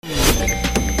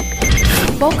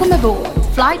Welcome aboard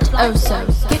Flight Oso.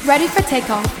 Get ready for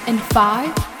takeoff in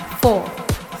 5, 4,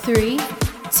 3,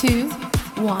 2,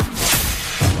 1.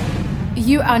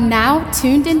 You are now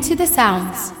tuned into the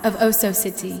sounds of Oso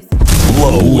City.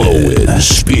 Low-end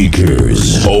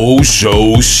speakers.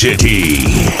 Oso City.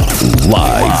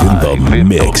 Live in the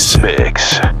mix.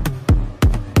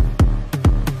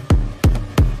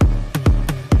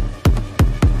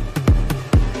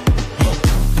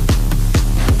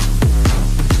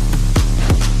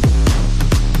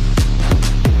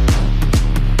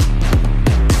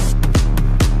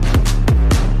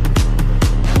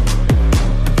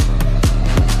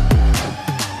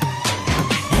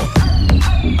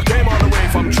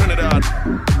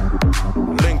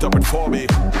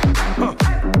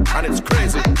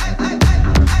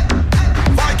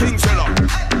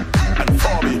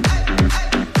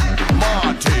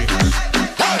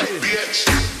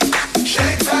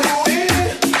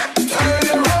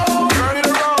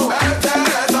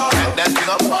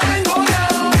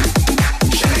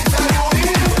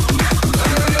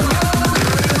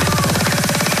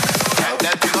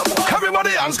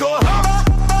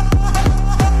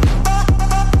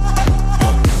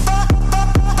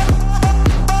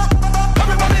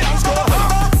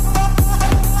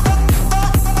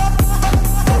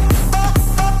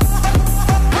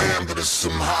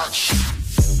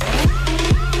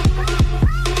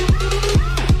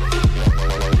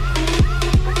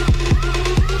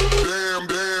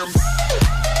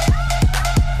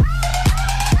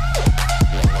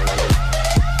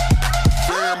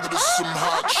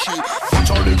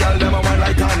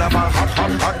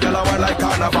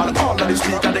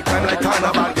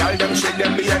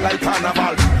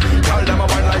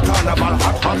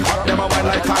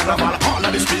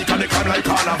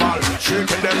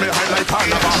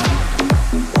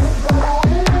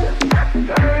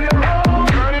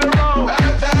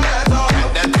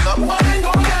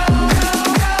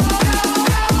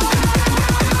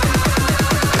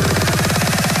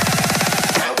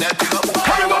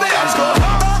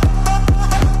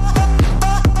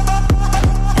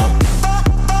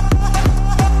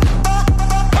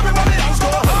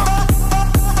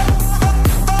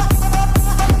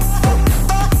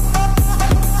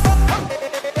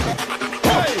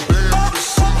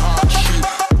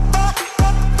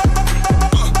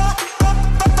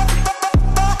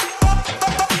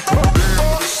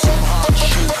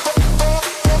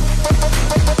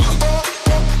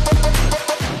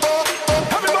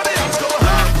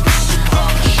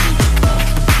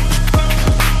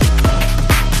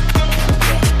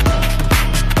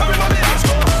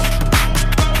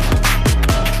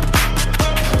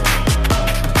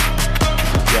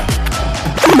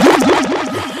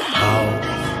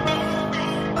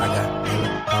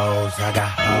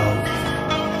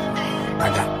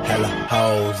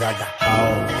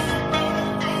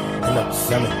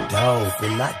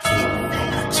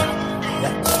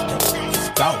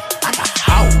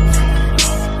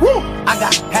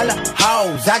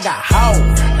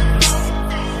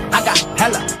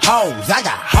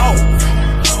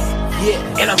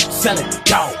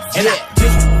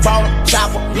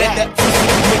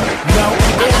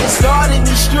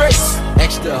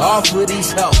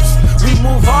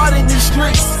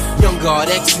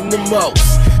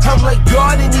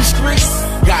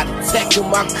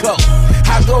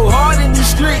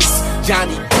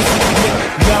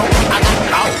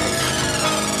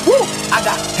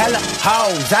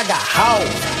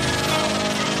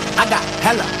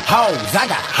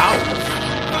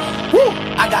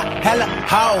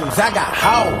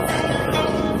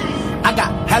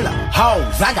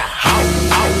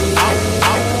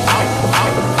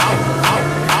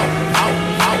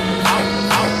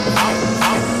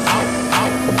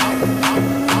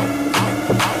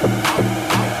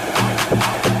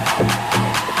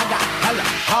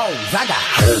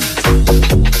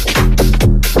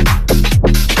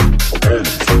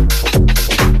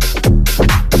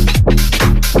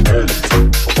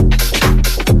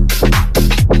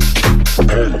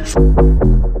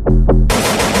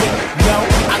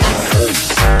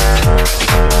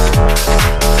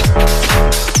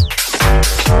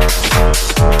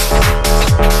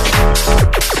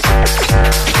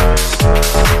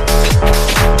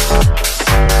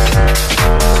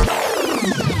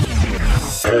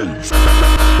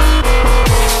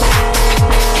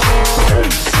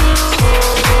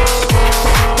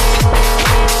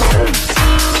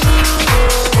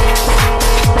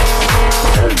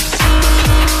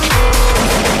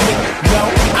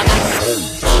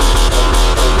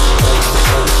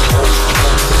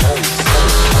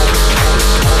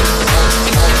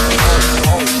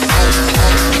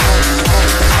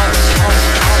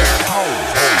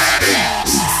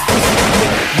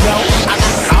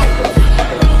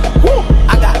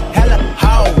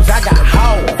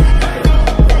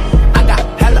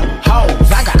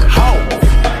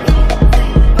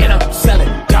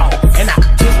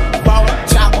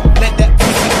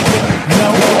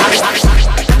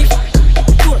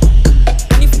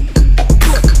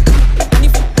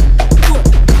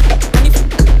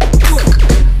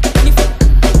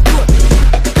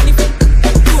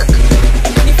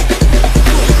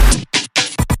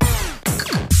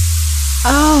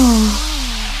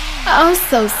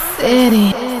 So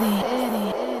City.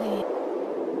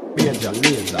 Major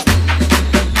laser.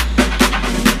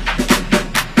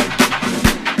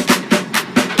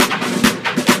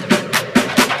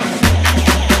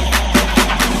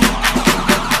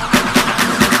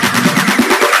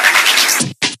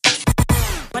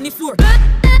 On the floor.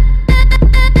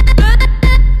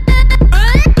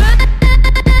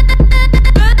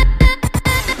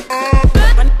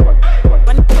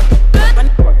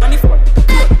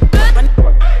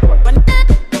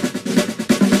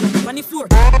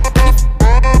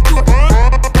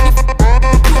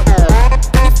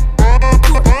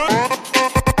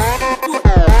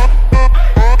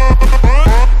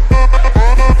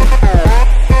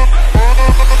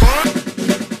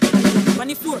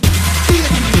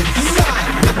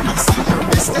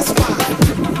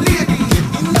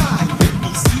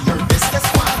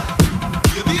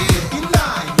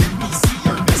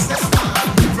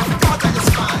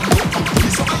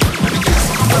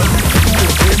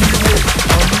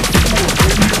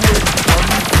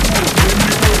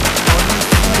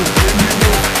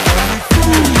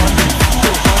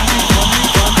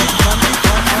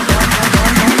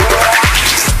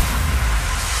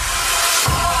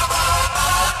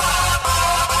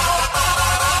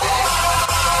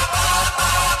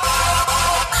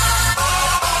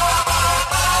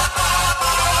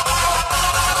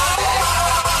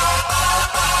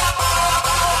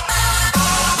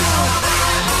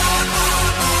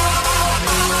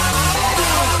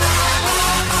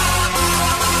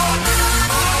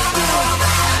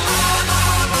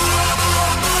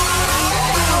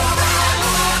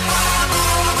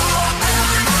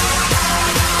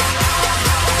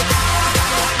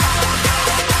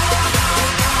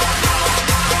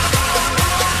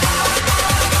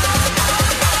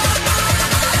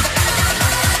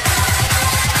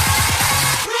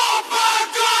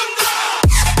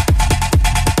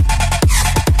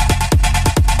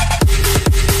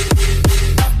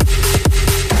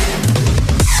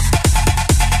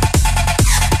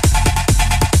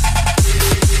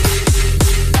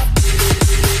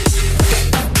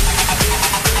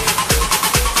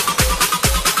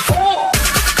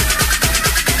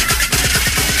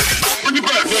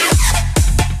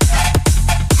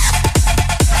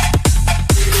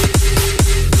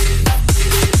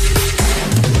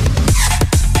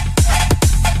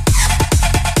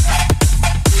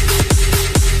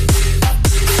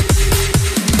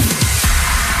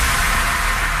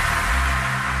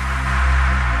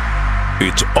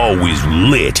 It's always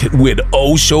lit when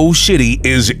Oh So Shitty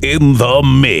is in the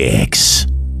mix.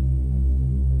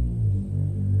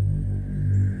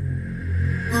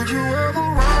 Would you ever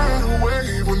ride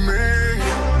away with me?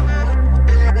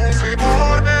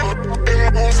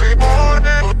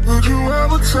 Would you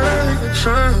ever take a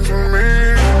chance with me?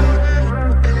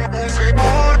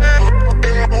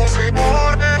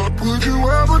 Would you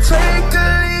ever take a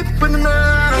leap in the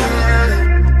night?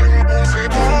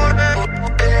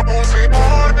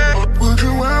 Would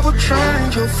you ever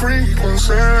change your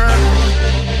frequency?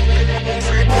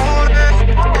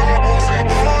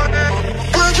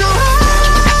 Would you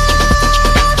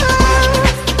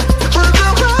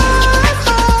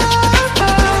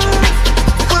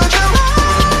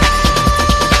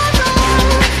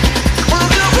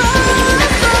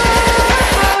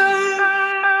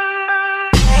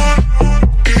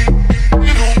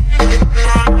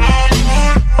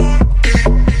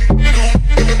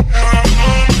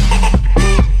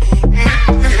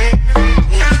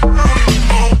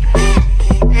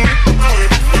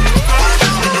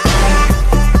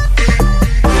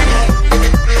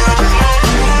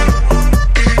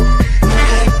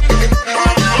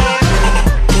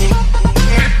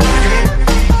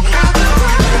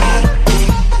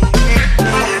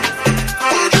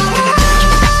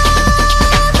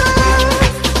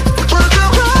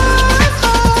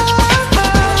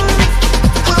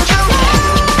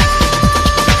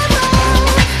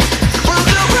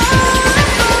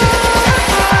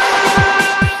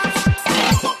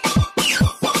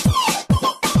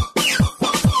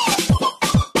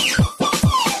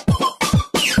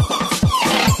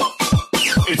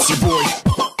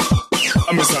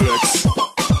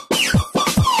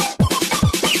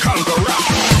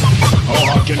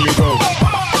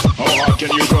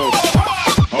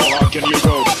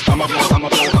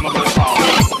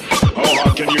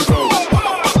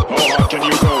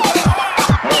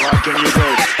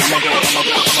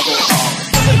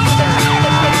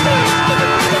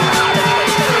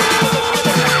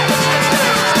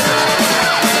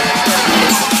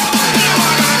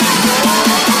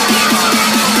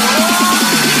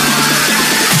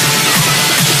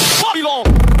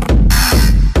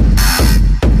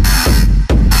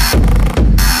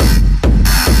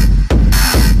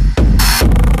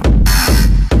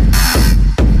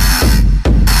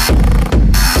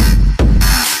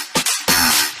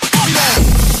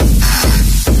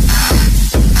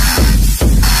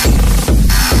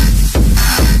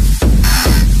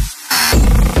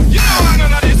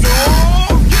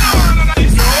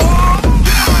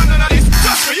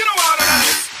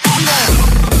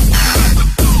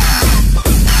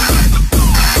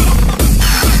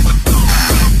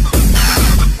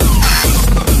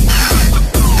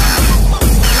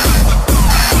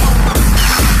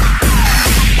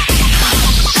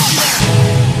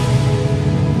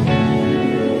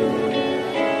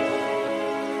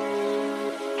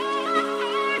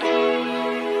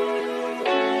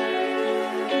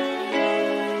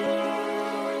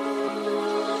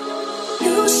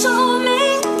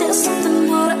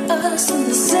and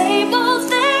the same old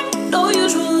thing. No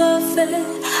usual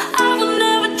loving. I will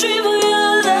never dream of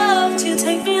your love till you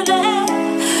take me there,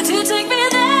 till you take me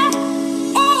there.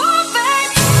 Oh,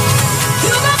 babe,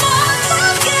 you got more to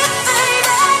give,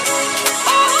 baby.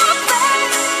 Oh,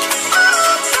 babe,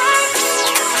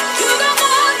 you got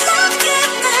more to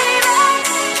give, baby.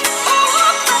 Oh,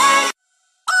 babe,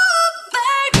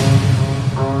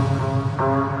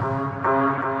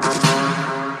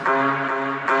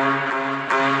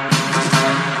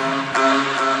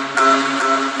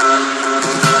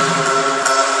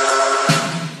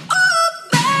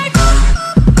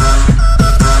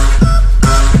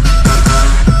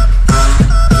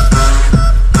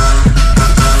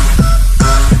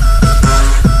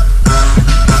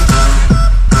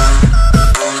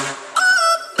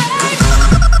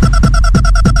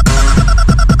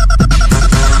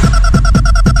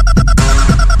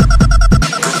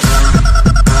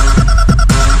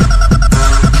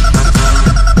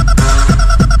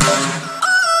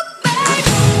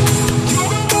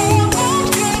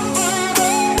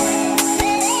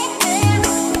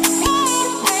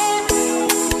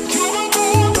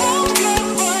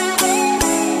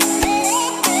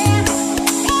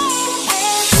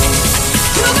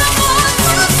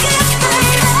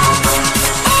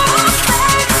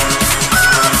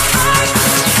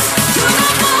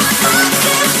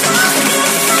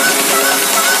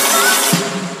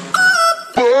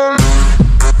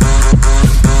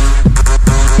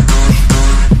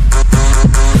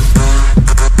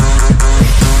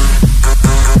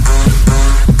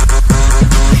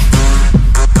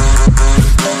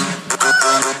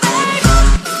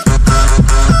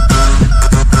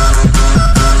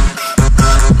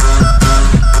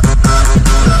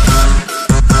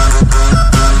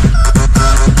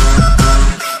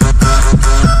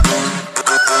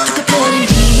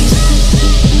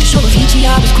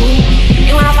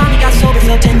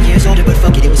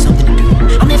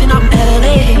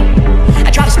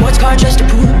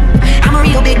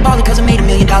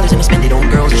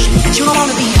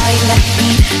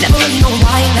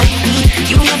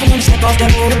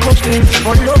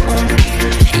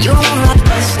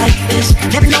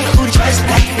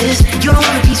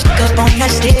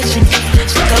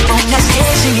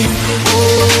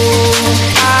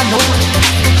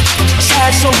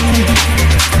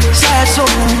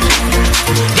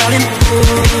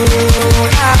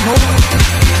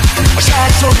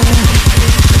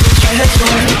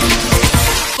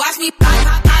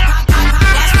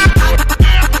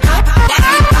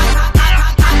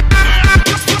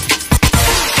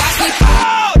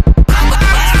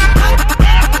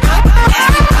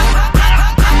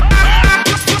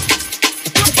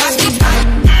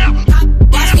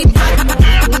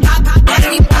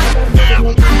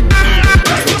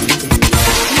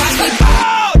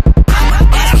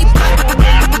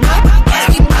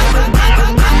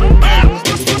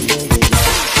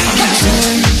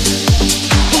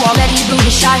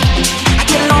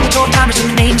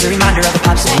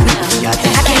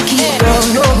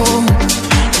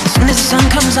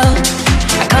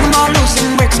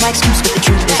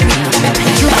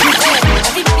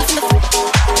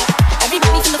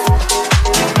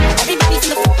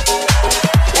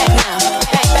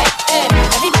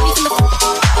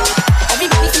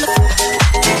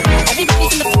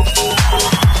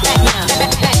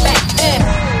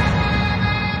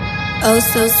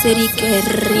 Oso City, qué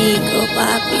rico,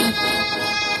 papi.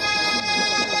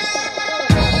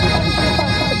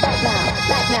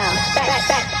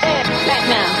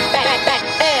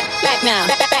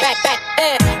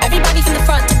 Everybody from the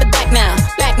front to the back now.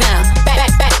 Back now. Back,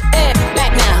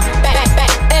 back now.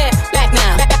 Back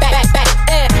now. Back.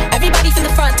 Everybody from the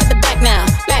front to the back now.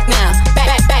 Back now.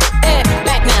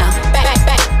 Back now.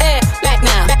 Back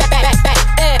now.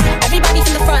 Everybody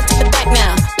from the front to the back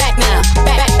now. Back now.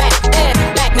 Back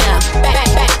now.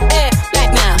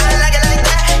 Back now.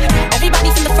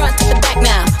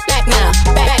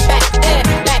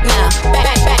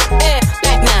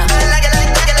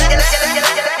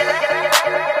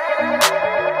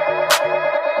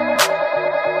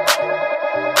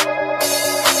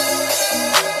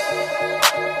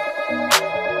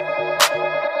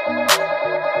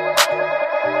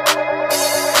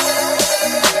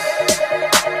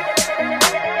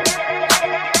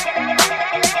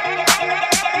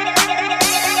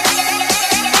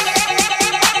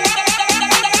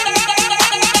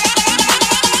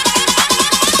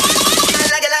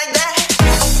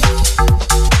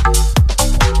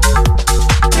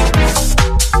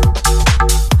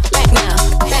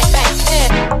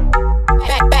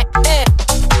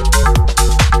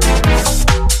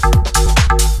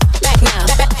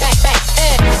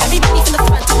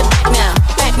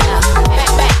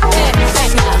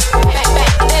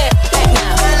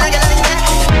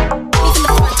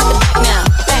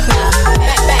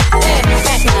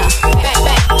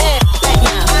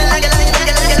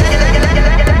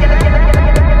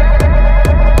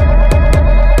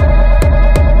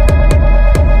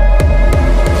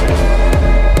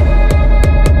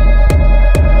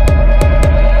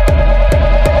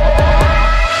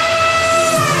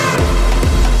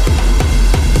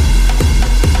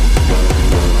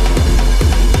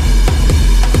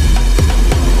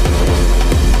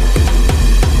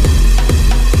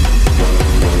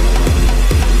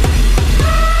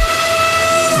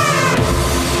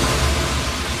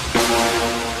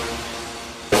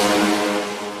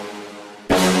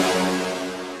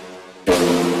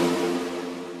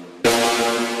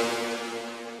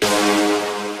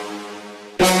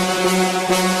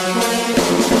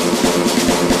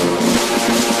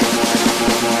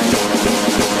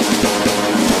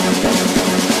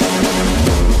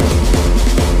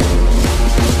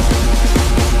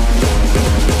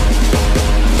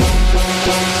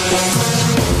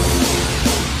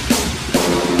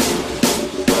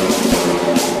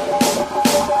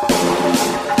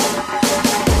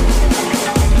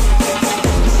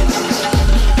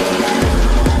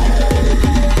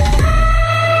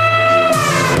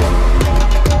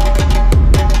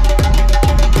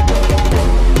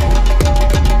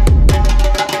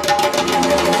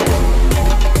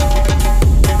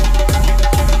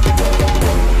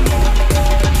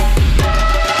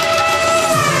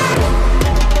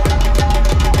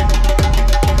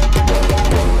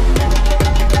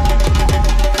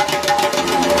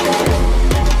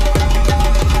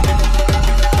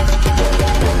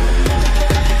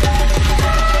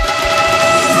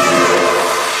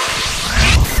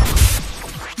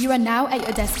 You are now at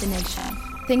your destination.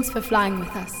 Thanks for flying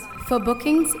with us. For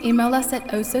bookings, email us at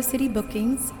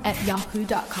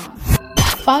osocitybookings@yahoo.com.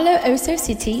 Follow Oso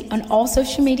City on all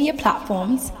social media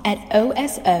platforms at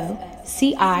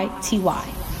OSOCITY.